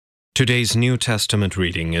Today's New Testament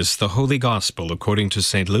reading is the Holy Gospel according to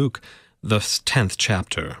St. Luke, the 10th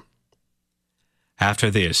chapter. After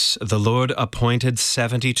this, the Lord appointed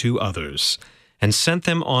 72 others, and sent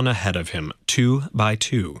them on ahead of him, 2 by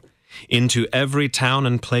 2, into every town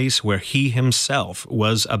and place where he himself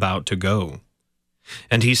was about to go.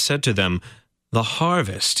 And he said to them, "The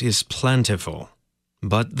harvest is plentiful,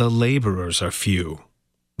 but the laborers are few.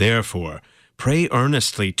 Therefore, pray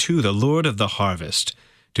earnestly to the Lord of the harvest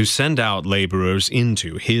to send out laborers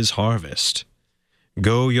into his harvest.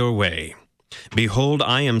 Go your way. Behold,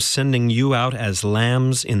 I am sending you out as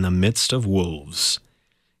lambs in the midst of wolves.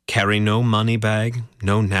 Carry no money bag,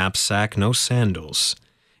 no knapsack, no sandals,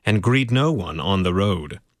 and greet no one on the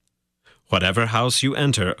road. Whatever house you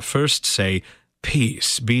enter, first say,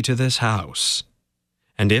 'Peace be to this house.'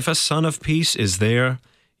 And if a son of peace is there,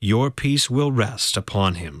 your peace will rest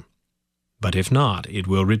upon him. But if not, it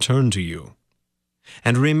will return to you.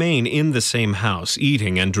 And remain in the same house,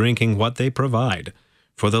 eating and drinking what they provide,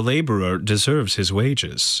 for the laborer deserves his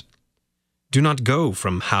wages. Do not go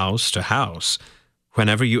from house to house.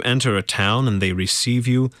 Whenever you enter a town and they receive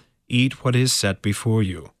you, eat what is set before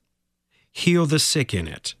you. Heal the sick in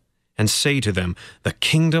it, and say to them, 'The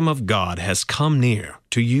kingdom of God has come near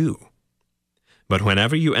to you.' But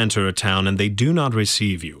whenever you enter a town and they do not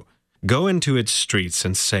receive you, go into its streets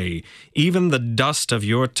and say, 'Even the dust of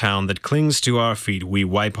your town that clings to our feet we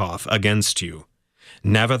wipe off against you.'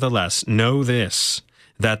 Nevertheless, know this,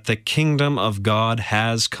 that the kingdom of God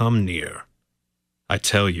has come near. I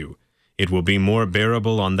tell you, it will be more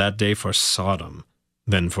bearable on that day for Sodom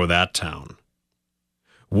than for that town.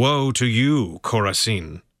 Woe to you,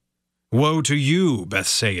 Chorazin! Woe to you,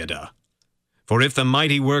 Bethsaida! For if the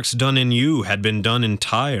mighty works done in you had been done in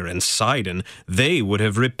Tyre and Sidon, they would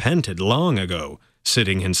have repented long ago,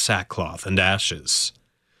 sitting in sackcloth and ashes.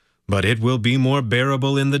 But it will be more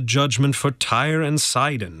bearable in the judgment for Tyre and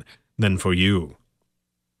Sidon than for you.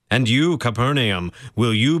 And you, Capernaum,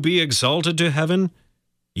 will you be exalted to heaven?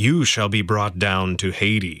 You shall be brought down to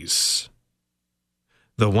Hades.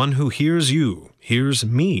 The one who hears you hears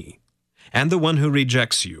me, and the one who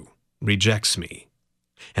rejects you rejects me.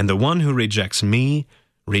 And the one who rejects me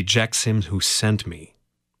rejects him who sent me."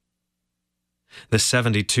 The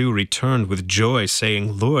 72 returned with joy,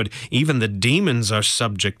 saying, "Lord, even the demons are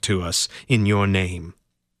subject to us in your name."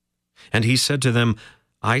 And he said to them,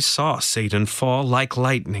 "I saw Satan fall like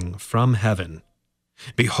lightning from heaven.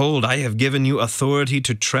 Behold, I have given you authority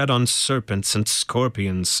to tread on serpents and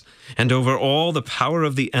scorpions, and over all the power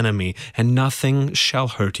of the enemy, and nothing shall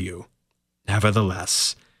hurt you.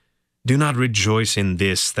 Nevertheless, do not rejoice in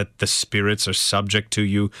this, that the spirits are subject to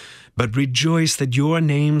you, but rejoice that your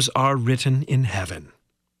names are written in heaven."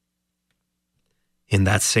 In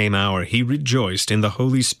that same hour he rejoiced in the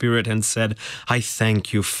Holy Spirit and said, "I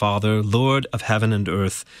thank you, Father, Lord of heaven and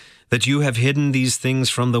earth, that you have hidden these things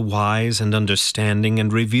from the wise and understanding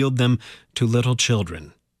and revealed them to little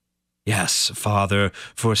children. Yes, Father,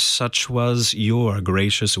 for such was your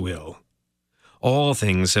gracious will. All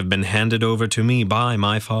things have been handed over to me by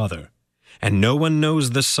my Father, and no one knows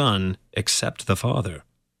the Son except the Father,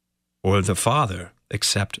 or the Father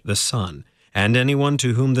except the Son, and anyone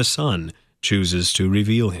to whom the Son chooses to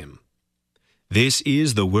reveal him." This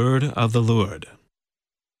is the word of the Lord.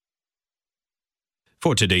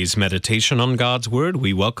 For today's meditation on God's Word,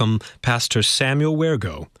 we welcome Pastor Samuel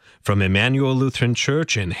Wergo from Emmanuel Lutheran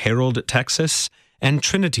Church in Harold, Texas, and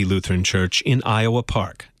Trinity Lutheran Church in Iowa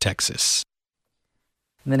Park, Texas.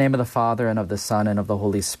 In the name of the Father, and of the Son, and of the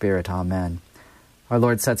Holy Spirit. Amen. Our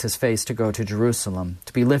Lord sets his face to go to Jerusalem,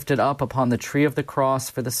 to be lifted up upon the tree of the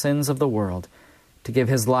cross for the sins of the world, to give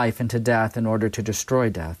his life into death in order to destroy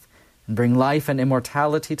death, and bring life and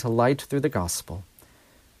immortality to light through the gospel.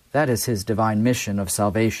 That is his divine mission of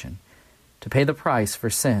salvation, to pay the price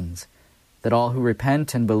for sins, that all who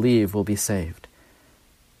repent and believe will be saved.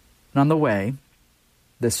 And on the way,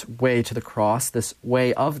 this way to the cross, this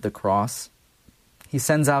way of the cross, he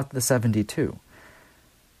sends out the 72.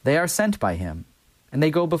 They are sent by him, and they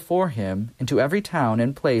go before him into every town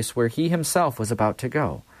and place where he himself was about to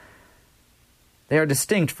go. They are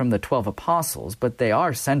distinct from the 12 apostles, but they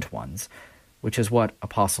are sent ones, which is what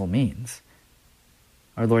apostle means.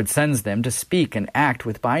 Our Lord sends them to speak and act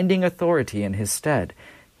with binding authority in his stead.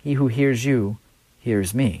 He who hears you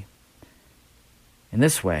hears me. In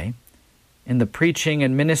this way, in the preaching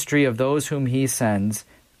and ministry of those whom he sends,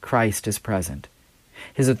 Christ is present.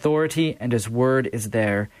 His authority and his word is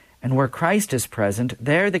there, and where Christ is present,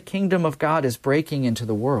 there the kingdom of God is breaking into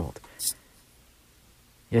the world.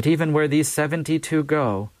 Yet even where these 72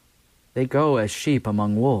 go, they go as sheep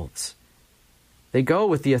among wolves. They go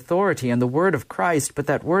with the authority and the word of Christ, but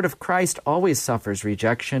that word of Christ always suffers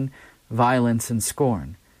rejection, violence, and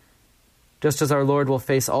scorn. Just as our Lord will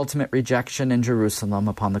face ultimate rejection in Jerusalem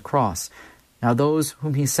upon the cross, now those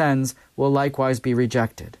whom he sends will likewise be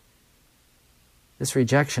rejected. This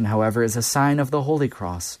rejection, however, is a sign of the Holy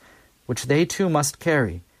Cross, which they too must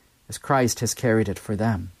carry, as Christ has carried it for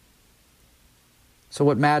them. So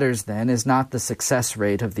what matters then is not the success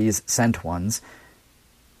rate of these sent ones,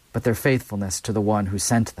 but their faithfulness to the one who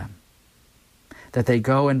sent them. That they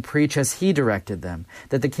go and preach as he directed them,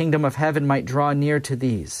 that the kingdom of heaven might draw near to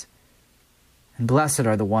these. And blessed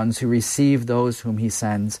are the ones who receive those whom he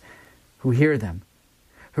sends, who hear them,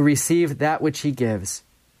 who receive that which he gives,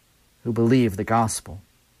 who believe the gospel.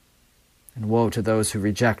 And woe to those who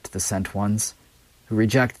reject the sent ones, who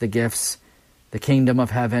reject the gifts, the kingdom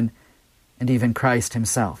of heaven, and even Christ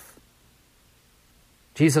himself.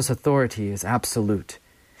 Jesus' authority is absolute.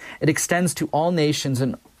 It extends to all nations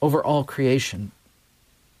and over all creation,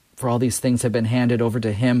 for all these things have been handed over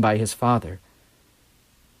to him by his Father.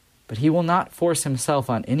 But he will not force himself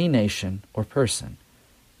on any nation or person,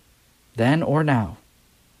 then or now.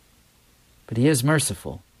 But he is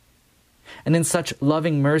merciful. And in such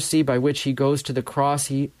loving mercy by which he goes to the cross,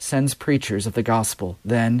 he sends preachers of the gospel,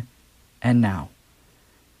 then and now.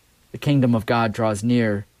 The kingdom of God draws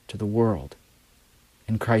near to the world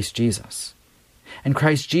in Christ Jesus. And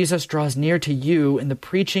Christ Jesus draws near to you in the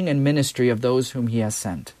preaching and ministry of those whom he has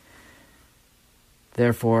sent.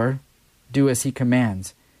 Therefore, do as he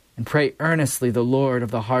commands, and pray earnestly the Lord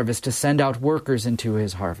of the harvest to send out workers into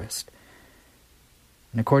his harvest.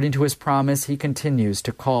 And according to his promise, he continues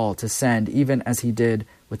to call, to send, even as he did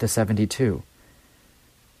with the 72.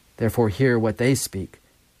 Therefore hear what they speak,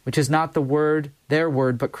 which is not the word, their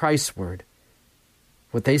word, but Christ's word.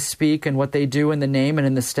 What they speak and what they do in the name and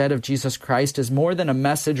in the stead of Jesus Christ is more than a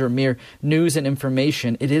message or mere news and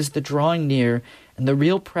information. It is the drawing near and the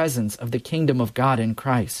real presence of the kingdom of God in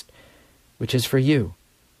Christ, which is for you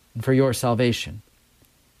and for your salvation.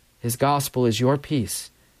 His gospel is your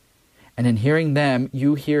peace, and in hearing them,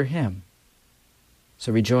 you hear him.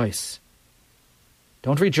 So rejoice.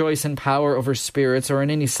 Don't rejoice in power over spirits or in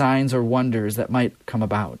any signs or wonders that might come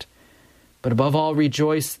about, but above all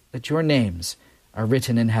rejoice that your names are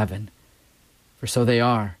written in heaven. For so they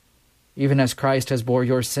are, even as Christ has bore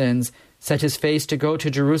your sins, set his face to go to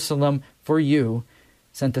Jerusalem for you,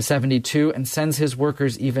 sent the 72, and sends his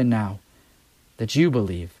workers even now, that you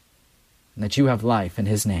believe, and that you have life in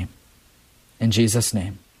his name. In Jesus'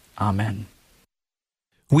 name, amen.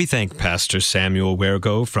 We thank Pastor Samuel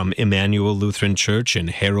Wergo from Emmanuel Lutheran Church in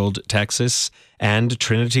Harold, Texas, and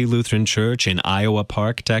Trinity Lutheran Church in Iowa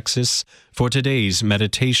Park, Texas, for today's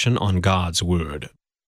meditation on God's Word.